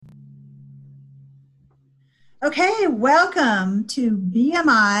Okay, welcome to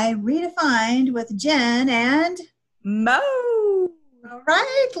BMI Redefined with Jen and Mo. all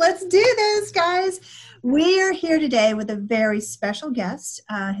right, let's do this, guys. We are here today with a very special guest.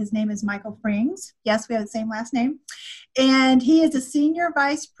 His name is Michael Frings. Yes, we have the same last name. And he is a senior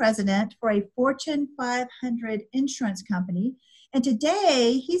vice president for a Fortune 500 insurance company. And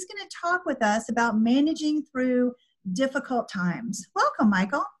today he's going to talk with us about managing through difficult times. Welcome,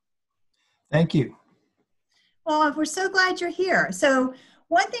 Michael. Thank you. Well, we're so glad you're here. So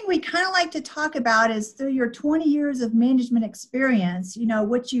one thing we kind of like to talk about is through your 20 years of management experience,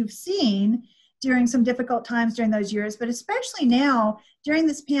 what you've seen during some difficult times during those years, but especially now during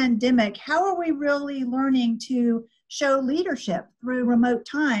this pandemic, how are we really learning to show leadership through remote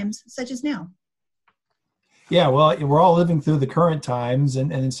times such as now? Yeah, well, we're all living through the current times,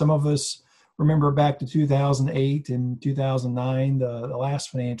 and some of us remember back to 2008 and 2009, the last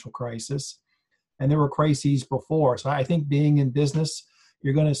financial crisis. And there were crises before. So I think being in business,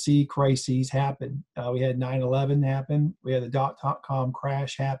 you're going to see crises happen. We had 9/11 happen. We had the dot-com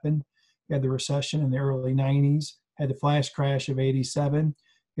crash happen. We had the recession in the early 90s, had the flash crash of 87.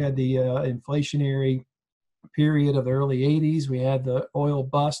 We had the inflationary period of the early 80s. We had the oil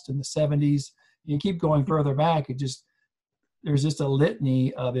bust in the 70s. You keep going further back, there's just a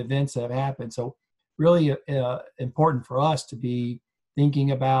litany of events that have happened. So really important for us to be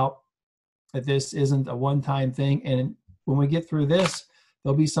thinking about that this isn't a one-time thing. And when we get through this,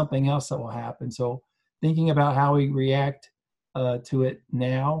 there'll be something else that will happen. So thinking about how we react to it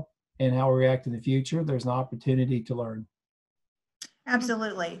now and how we react in the future, there's an opportunity to learn.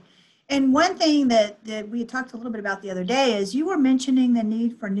 Absolutely. And one thing that we talked a little bit about the other day is you were mentioning the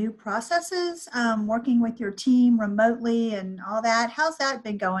need for new processes, working with your team remotely and all that. How's that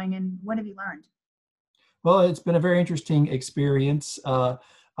been going and what have you learned? Well, it's been a very interesting experience.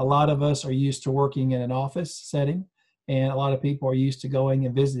 A lot of us are used to working in an office setting, and a lot of people are used to going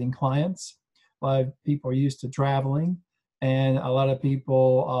and visiting clients. A lot of people are used to traveling, and a lot of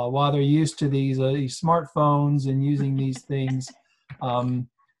people, while they're used to these smartphones and using these things,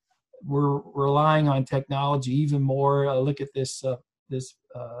 we're relying on technology even more. Look at this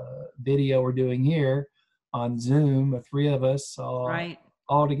video we're doing here on Zoom, the three of us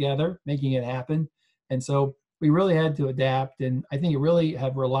all together, making it happen. And so we really had to adapt, and I think it really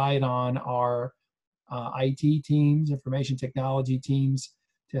have relied on our IT teams, information technology teams,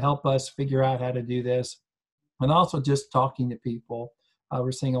 to help us figure out how to do this. And also just talking to people.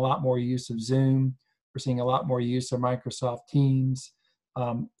 We're seeing a lot more use of Zoom. We're seeing a lot more use of Microsoft Teams.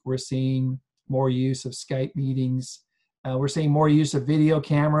 We're seeing more use of Skype meetings. We're seeing more use of video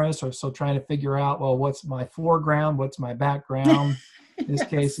cameras, so trying to figure out, well, what's my foreground, what's my background? In this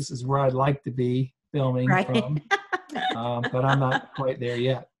case, this is where I'd like to be filming from, but I'm not quite there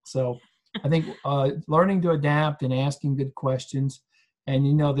yet. So I think learning to adapt and asking good questions. And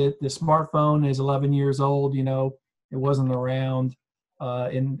the smartphone is 11 years old. It wasn't around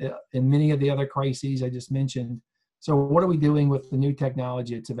in many of the other crises I just mentioned. So what are we doing with the new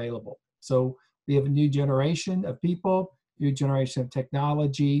technology that's available? So we have a new generation of people, new generation of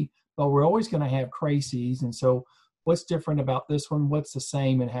technology, but we're always going to have crises. And so what's different about this one? What's the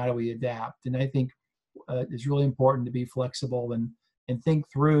same, and how do we adapt? And I think it's really important to be flexible and think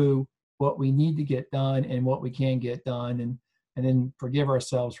through what we need to get done and what we can get done, and then forgive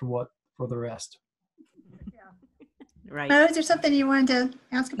ourselves for the rest. Right. Mo, is there something you wanted to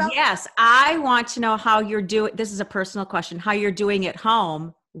ask about? Yes, I want to know how you're doing. This is a personal question. How you're doing at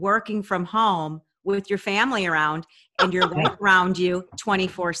home, working from home with your family around and your wife around you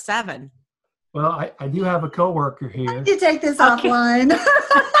 24/7. Well, I do have a coworker here. I need to take this offline.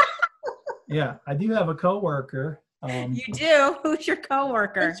 Yeah, I do have a coworker. You do? Who's your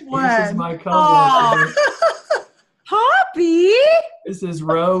coworker? Which one? This is my coworker. Poppy. This is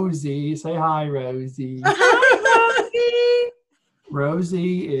Rosie. Say hi, Rosie. Hi, Rosie.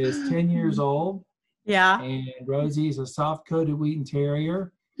 Rosie is 10 years old. Yeah. And Rosie is a soft-coated Wheaten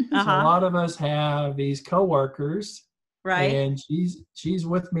Terrier. So a lot of us have these coworkers. Right. And she's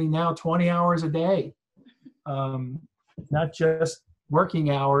with me now 20 hours a day. Not just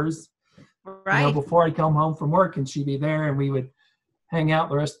working hours. Right. Before I come home from work, and she'd be there, and we would hang out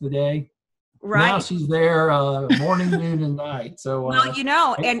the rest of the day. Right. Now she's there morning, noon, and night. So well,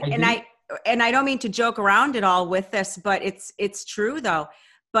 and I don't mean to joke around at all with this, but it's true though.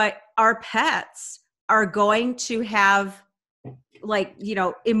 But our pets are going to have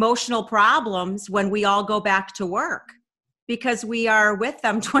emotional problems when we all go back to work because we are with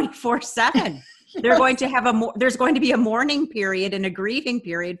them 24/7. They're going to have there's going to be a mourning period and a grieving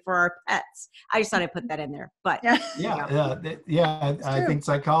period for our pets. I just thought I'd put that in there, but I think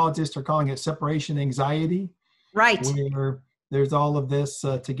psychologists are calling it separation anxiety. Right. where there's all of this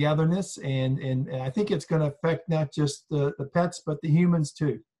togetherness, and I think it's going to affect not just the pets, but the humans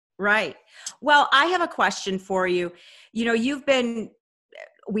too. Right. Well, I have a question for you. You know,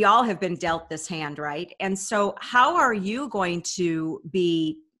 we all have been dealt this hand, right? And so how are you going to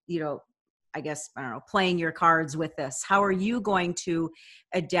be, I guess, I don't know, playing your cards with this? How are you going to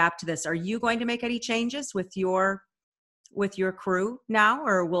adapt to this? Are you going to make any changes with your crew now,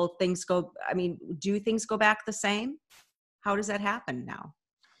 or will things do things go back the same? How does that happen now?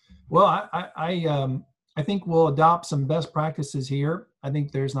 Well, I think we'll adopt some best practices here. I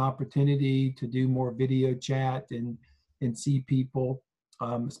think there's an opportunity to do more video chat and see people,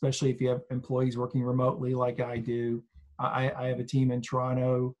 especially if you have employees working remotely like I do. I have a team in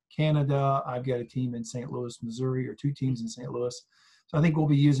Toronto, Canada. I've got a team in St. Louis, Missouri, or 2 teams in St. Louis. So I think we'll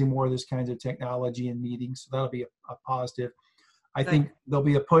be using more of this kinds of technology in meetings. So that'll be a positive. I think there'll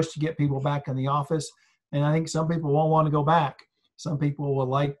be a push to get people back in the office. And I think some people won't want to go back. Some people will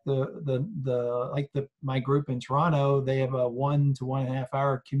like my group in Toronto. They have a 1 to 1.5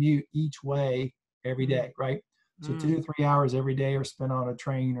 hour commute each way every day, right? So 2 to 3 hours every day are spent on a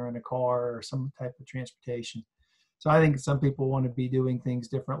train or in a car or some type of transportation. So I think some people want to be doing things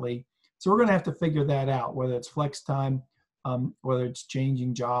differently. So we're going to have to figure that out, whether it's flex time, whether it's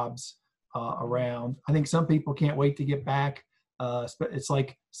changing jobs around. I think some people can't wait to get back. It's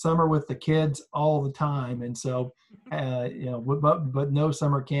like summer with the kids all the time. And so, but no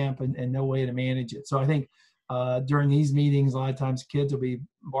summer camp and no way to manage it. So I think during these meetings, a lot of times kids will be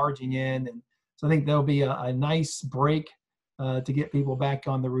barging in. And so I think there'll be a nice break to get people back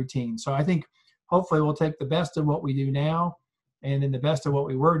on the routine. So I think hopefully we'll take the best of what we do now and then the best of what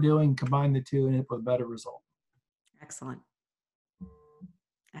we were doing, combine the two, and end up with a better result. Excellent.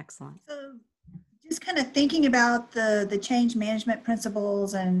 So just kind of thinking about the change management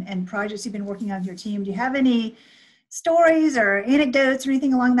principles and projects you've been working on with your team, do you have any stories or anecdotes or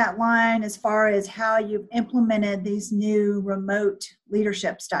anything along that line as far as how you've implemented these new remote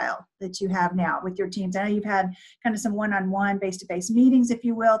leadership style that you have now with your teams? I know you've had kind of some one-on-one face-to-face meetings, if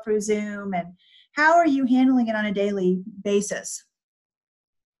you will, through Zoom. And how are you handling it on a daily basis?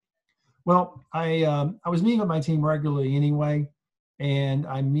 Well, I was meeting with my team regularly anyway, and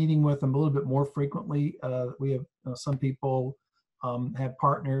I'm meeting with them a little bit more frequently. We have some people have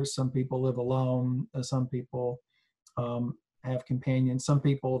partners, some people live alone, some people have companions, some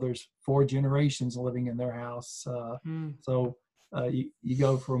people there's 4 generations living in their house. So you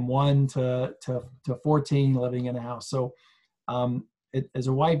go from 1 to 14 living in a house. So it is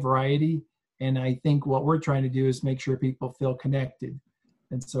a wide variety, and I think what we're trying to do is make sure people feel connected.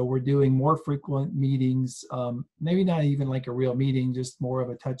 And so we're doing more frequent meetings, maybe not even like a real meeting, just more of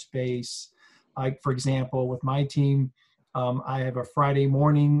a touch base. Like, for example, with my team, I have a Friday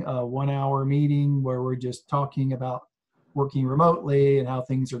morning 1-hour meeting where we're just talking about working remotely and how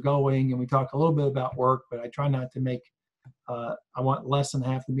things are going. And we talk a little bit about work, but I try not to make, I want less than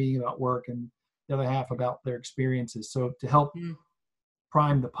half the meeting about work and the other half about their experiences. So to help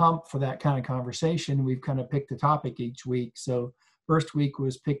prime the pump for that kind of conversation, we've kind of picked a topic each week. So first week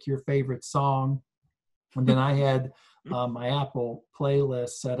was pick your favorite song. And then I had my Apple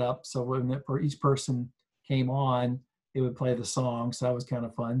playlist set up. So for each person came on, it would play the song. So that was kind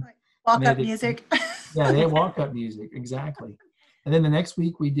of fun. Walk-up music. Yeah, they had walk-up music. Exactly. And then the next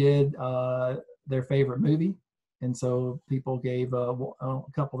week we did their favorite movie. And so people gave a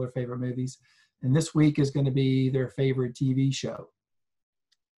couple of their favorite movies. And this week is going to be their favorite TV show.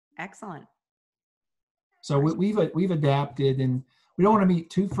 Excellent. So we've adapted, and we don't want to meet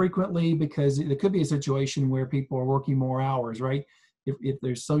too frequently because there could be a situation where people are working more hours, right? If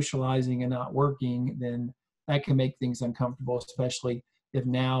they're socializing and not working, then that can make things uncomfortable, especially if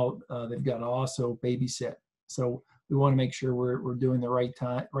now they've got to also babysit. So we want to make sure we're doing the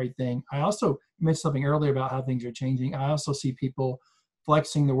right thing. I also mentioned something earlier about how things are changing. I also see people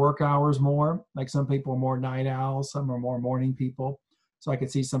flexing the work hours more. Like some people are more night owls, some are more morning people. So I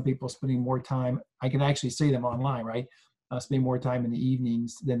could see some people spending more time. I can actually see them online, right? Spending more time in the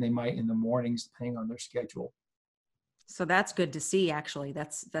evenings than they might in the mornings, depending on their schedule. So that's good to see, actually.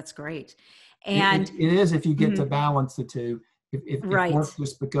 That's great. And it is if you get to balance the two. If work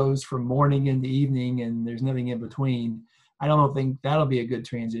just goes from morning into evening and there's nothing in between, I don't think that'll be a good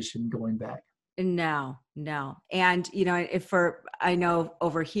transition going back. No. And, I know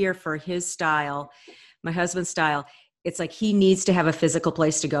over here for his style, my husband's style, it's like he needs to have a physical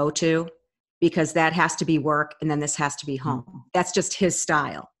place to go to because that has to be work and then this has to be home. That's just his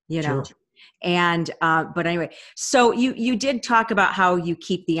style, Sure. And but anyway, so you did talk about how you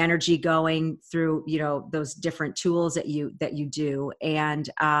keep the energy going through, you know, those different tools that you do, and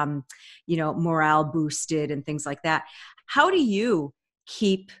you know, morale boosted and things like that. How do you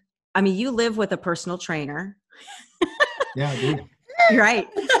keep, I mean, you live with a personal trainer. Yeah, I do. Right.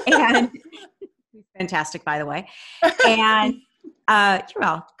 And fantastic, by the way. And you're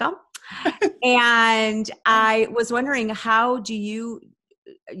welcome. And I was wondering, how do you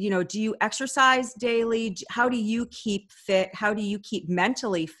exercise daily? How do you keep fit? How do you keep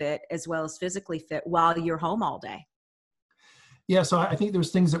mentally fit as well as physically fit while you're home all day? Yeah, so I think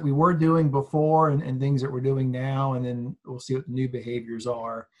there's things that we were doing before and things that we're doing now, and then we'll see what the new behaviors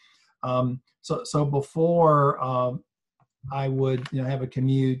are. So before I would, you know, have a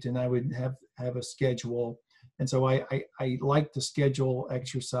commute, and I would have a schedule, and so I like to schedule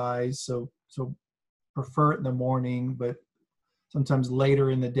exercise. So prefer it in the morning, but sometimes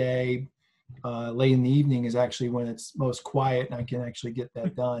later in the day, late in the evening is actually when it's most quiet, and I can actually get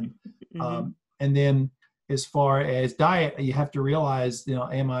that done. Mm-hmm. And then as far as diet, you have to realize, you know,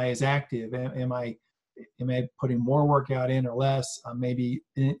 am I as active? Am I putting more workout in or less? Maybe,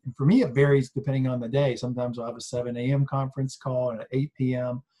 and for me, it varies depending on the day. Sometimes I'll have a 7 a.m. conference call and at 8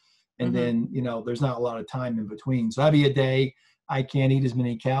 p.m. And then, you know, there's not a lot of time in between. So that'd be a day I can't eat as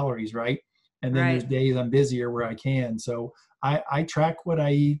many calories, right? And then there's days I'm busier where I can. So I track what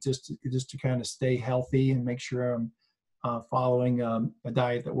I eat just to kind of stay healthy and make sure I'm following a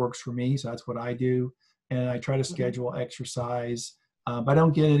diet that works for me. So that's what I do. And I try to schedule exercise. I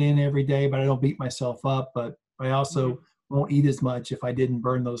don't get it in every day, but I don't beat myself up. But I also won't eat as much if I didn't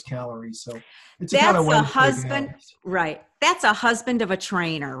burn those calories. So it's that's kind of a husband, right? That's a husband of a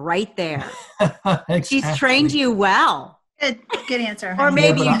trainer right there. Exactly. He's trained you well. Good answer. Or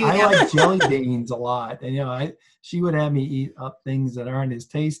maybe you knew I like jelly beans a lot, and you know, she would have me eat up things that aren't as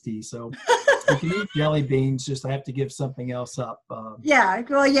tasty. So if you eat jelly beans, just I have to give something else up. Yeah,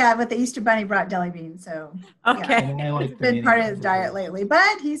 but the Easter Bunny brought jelly beans, so okay, yeah. It's been part of his diet lately.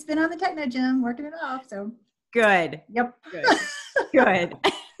 But he's been on the Techno Gym working it off. So good. Yep. Good.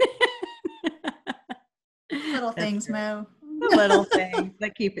 Little things, Mo. The little things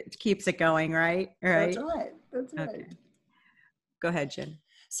that keeps it going, right? That's right. Okay. Go ahead, Jen.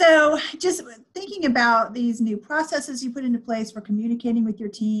 So just thinking about these new processes you put into place for communicating with your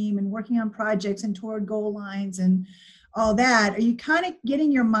team and working on projects and toward goal lines and all that, are you kind of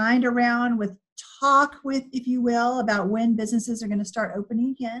getting your mind around with, if you will, about when businesses are going to start opening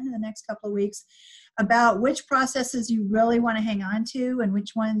again in the next couple of weeks, about which processes you really want to hang on to and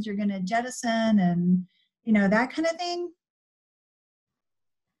which ones you're going to jettison and, you know, that kind of thing?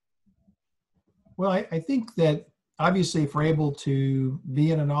 Well, I think that obviously if we're able to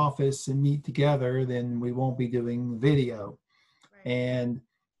be in an office and meet together, then we won't be doing video. Right. And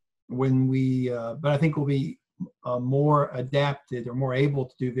when but I think we'll be more adapted or more able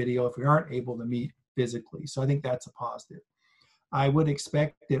to do video if we aren't able to meet physically. So I think that's a positive. I would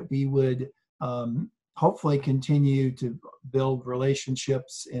expect that we would hopefully continue to build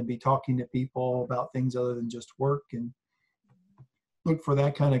relationships and be talking to people about things other than just work, and look for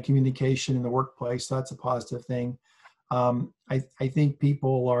that kind of communication in the workplace. That's a positive thing. I think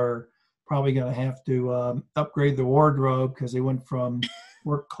people are probably going to have to upgrade the wardrobe because they went from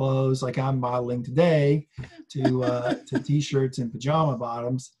work clothes like I'm modeling today to t-shirts and pajama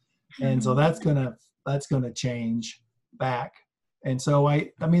bottoms, and so that's gonna change back. And so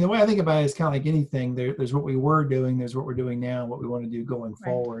I mean the way I think about it is kind of like anything. There's what we were doing, there's what we're doing now, what we want to do going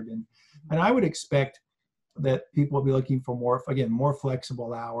forward, and I would expect that people will be looking for more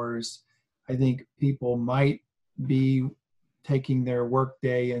flexible hours. I think people might be taking their work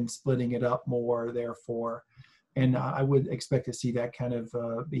day and splitting it up more, therefore. And I would expect to see that kind of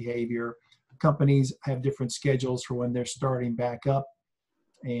behavior. Companies have different schedules for when they're starting back up.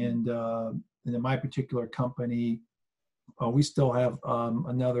 And in my particular company, we still have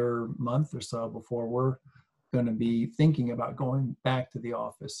another month or so before we're going to be thinking about going back to the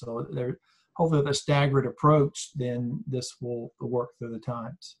office. So hopefully with a staggered approach, then this will work through the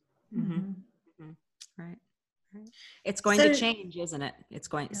times. Mm-hmm. Mm-hmm. Right. It's going to change, isn't it? It's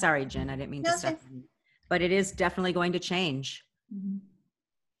going. Yeah. Sorry, Jen, I didn't mean to step in, but it is definitely going to change.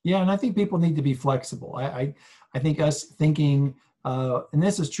 Yeah, and I think people need to be flexible. I think us thinking, and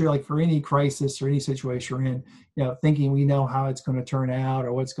this is true, like for any crisis or any situation we're in, you know, thinking we know how it's going to turn out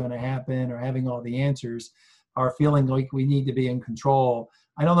or what's going to happen or having all the answers, or feeling like we need to be in control.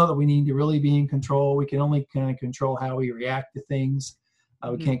 I don't know that we need to really be in control. We can only kind of control how we react to things.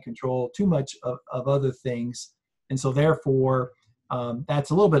 We can't control too much of other things. And so therefore, that's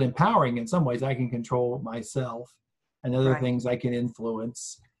a little bit empowering in some ways. I can control myself and other things I can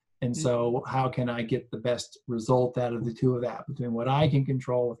influence. And so how can I get the best result out of the two of that, between what I can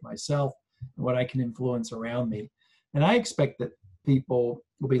control with myself and what I can influence around me? And I expect that people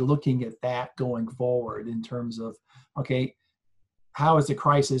will be looking at that going forward in terms of, okay, how has the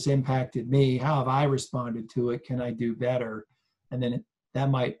crisis impacted me? How have I responded to it? Can I do better? And then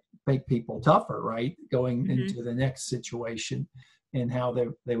that might make people tougher, right? Going into the next situation and how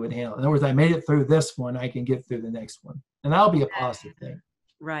they would handle it. In other words, I made it through this one, I can get through the next one. And that'll be a positive thing.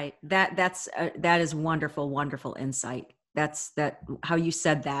 Right. That is wonderful, wonderful insight. That how you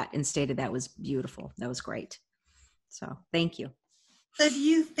said that and stated that was beautiful. That was great. So thank you. So do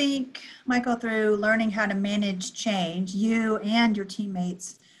you think, Michael, through learning how to manage change, you and your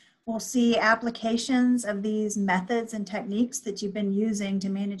teammates will see applications of these methods and techniques that you've been using to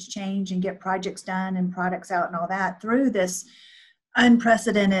manage change and get projects done and products out and all that through this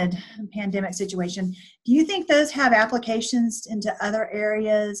unprecedented pandemic situation? Do you think those have applications into other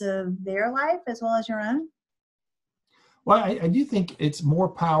areas of their life as well as your own? Well, I do think it's more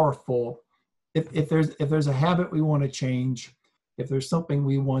powerful if there's a habit we want to change, if there's something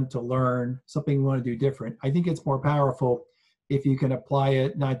we want to learn, something we want to do different. I think it's more powerful if you can apply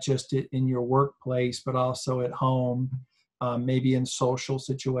it not just in your workplace, but also at home, maybe in social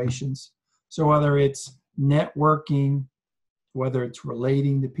situations. So whether it's networking, whether it's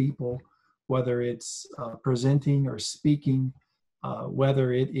relating to people, whether it's presenting or speaking,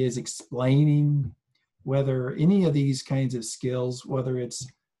 whether it is explaining, whether any of these kinds of skills, whether it's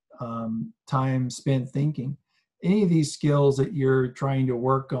time spent thinking, any of these skills that you're trying to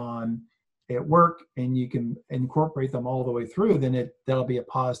work on at work and you can incorporate them all the way through, then that'll be a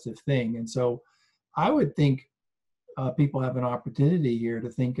positive thing. And so I would think people have an opportunity here to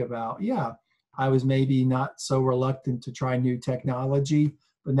think about, I was maybe not so reluctant to try new technology,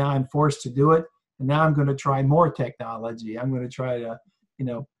 but now I'm forced to do it. And now I'm going to try more technology. I'm going to try to,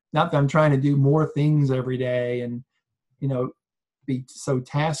 not that I'm trying to do more things every day and, be so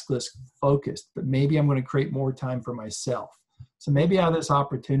taskless focused, but maybe I'm going to create more time for myself. So maybe I have this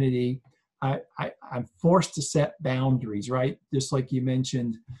opportunity. I'm forced to set boundaries, right? Just like you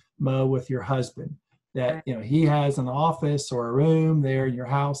mentioned, Mo, with your husband, that, he has an office or a room there in your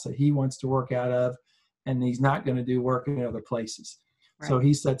house that he wants to work out of, and he's not going to do work in other places. Right. So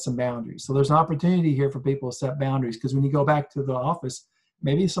he set some boundaries. So there's an opportunity here for people to set boundaries, because when you go back to the office,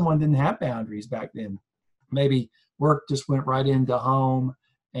 maybe someone didn't have boundaries back then. Maybe work just went right into home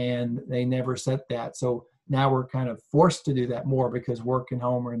and they never set that. So now we're kind of forced to do that more because work and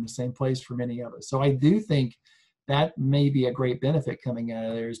home are in the same place for many of us. So I do think that may be a great benefit coming out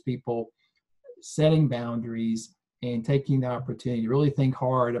of there, is people setting boundaries and taking the opportunity to really think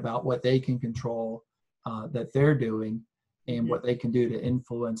hard about what they can control that they're doing and what they can do to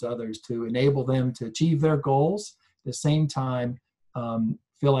influence others to enable them to achieve their goals. At the same time,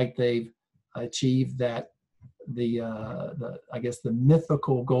 feel like they've achieved that the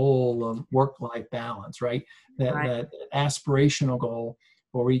mythical goal of work-life balance, right? That aspirational goal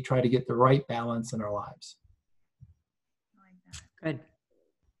where we try to get the right balance in our lives. Good.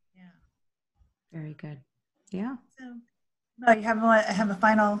 Yeah. Very good. Yeah. So, you have a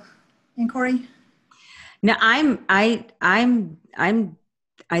final inquiry? No, I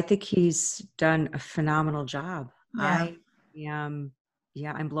think he's done a phenomenal job. Yeah. I'm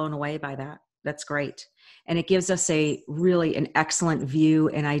blown away by that. That's great. And it gives us an excellent view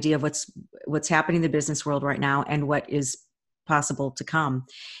and idea of what's happening in the business world right now and what is possible to come.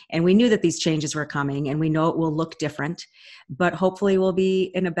 And we knew that these changes were coming, and we know it will look different, but hopefully we'll be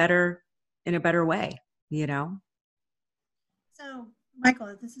in a better way, So,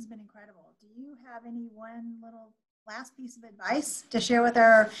 Michael, this has been incredible. Do you have any one little last piece of advice to share with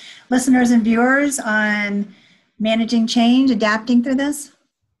our listeners and viewers on managing change, adapting through this?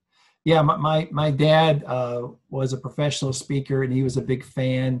 Yeah, my dad was a professional speaker, and he was a big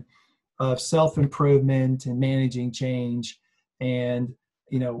fan of self-improvement and managing change. And,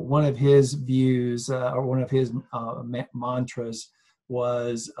 one of his views or one of his mantras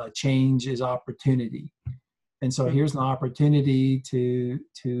was change is opportunity. And so here's an opportunity to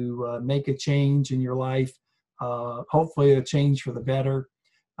make a change in your life, hopefully a change for the better,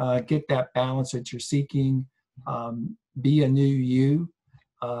 get that balance that you're seeking, be a new you.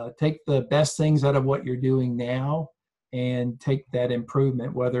 Take the best things out of what you're doing now and take that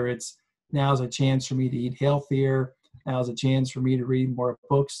improvement, whether it's now's a chance for me to eat healthier, now's a chance for me to read more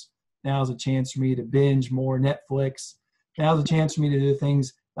books, now's a chance for me to binge more Netflix, now's a chance for me to do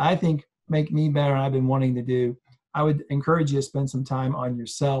things that I think make me better and I've been wanting to do. I would encourage you to spend some time on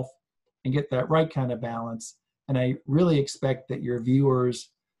yourself and get that right kind of balance. And I really expect that your viewers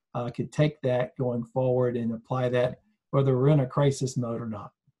could take that going forward and apply that, whether we're in a crisis mode or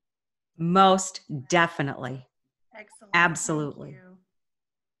not. Most definitely. Excellent. Absolutely.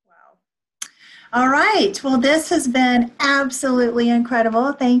 All right. Well, this has been absolutely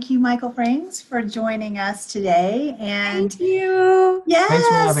incredible. Thank you, Michael Frings, for joining us today. And thank you. Yes. Thanks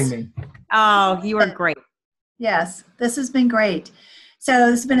for having me. Oh, you are great. Yes, this has been great.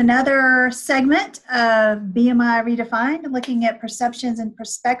 So this has been another segment of BMI Redefined, looking at perceptions and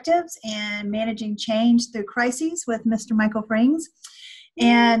perspectives and managing change through crises with Mr. Michael Frings.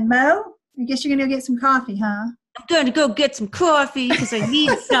 And Mo, I guess you're going to go get some coffee, huh? I'm going to go get some coffee because I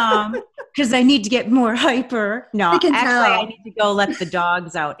need some, because I need to get more hyper. No, actually, I need to go let the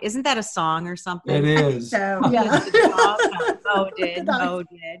dogs out. Isn't that a song or something? It is. So, yeah. Mo did.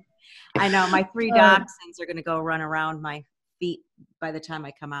 I know. My 3 dachshunds are going to go run around my feet by the time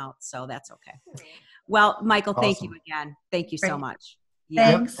I come out, so that's okay. Well, Michael, thank you again. Thank you so much.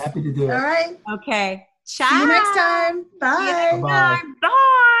 Thanks. Yep, happy to do it. All right. Okay. Ciao. See you next time. Bye. Bye.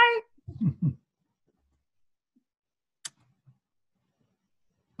 Bye.